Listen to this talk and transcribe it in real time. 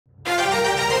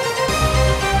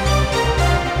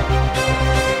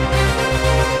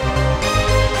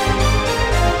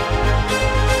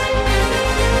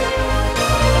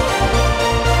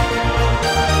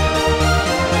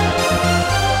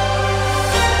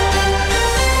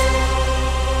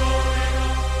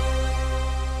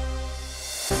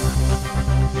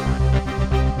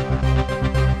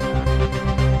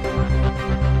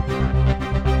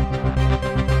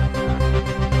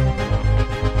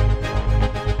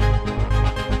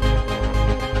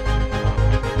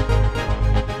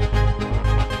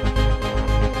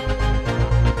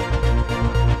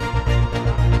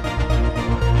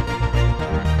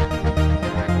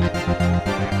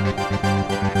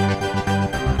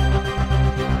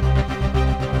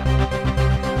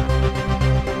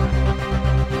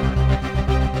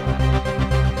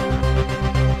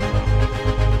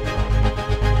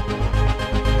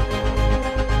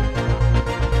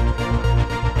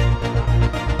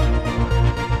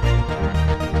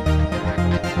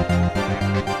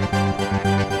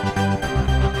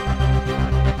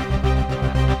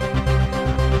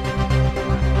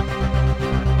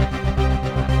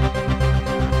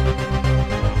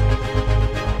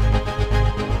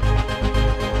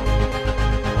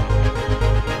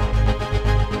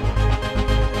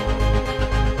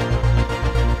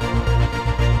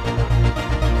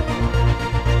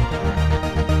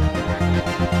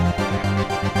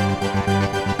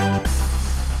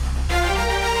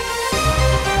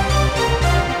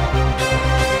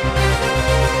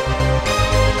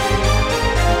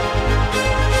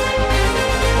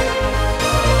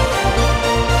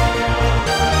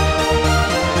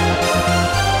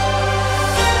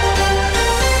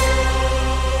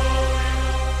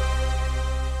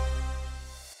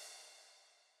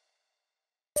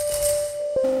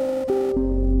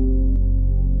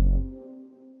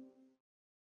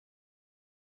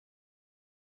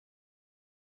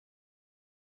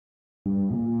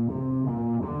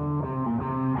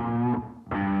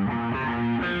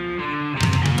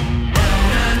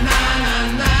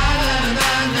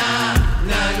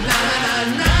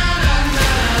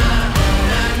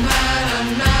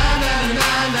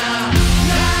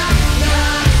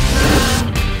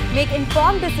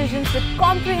informed decisions with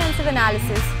comprehensive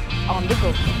analysis on the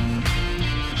go.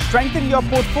 Strengthen your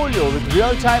portfolio with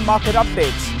real-time market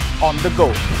updates on the go.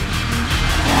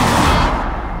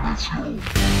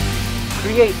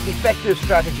 Create effective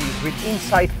strategies with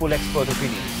insightful expert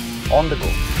opinions on the go.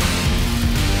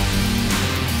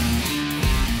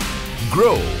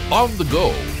 Grow on the go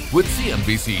with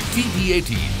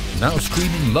CNBC-TV18, now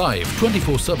streaming live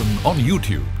 24/7 on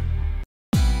YouTube.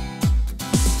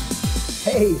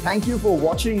 Hey, thank you for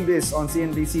watching this on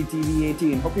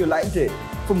CNBC-TV18. Hope you liked it.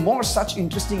 For more such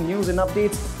interesting news and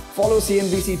updates, follow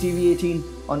CNBC-TV18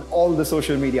 on all the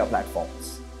social media platforms.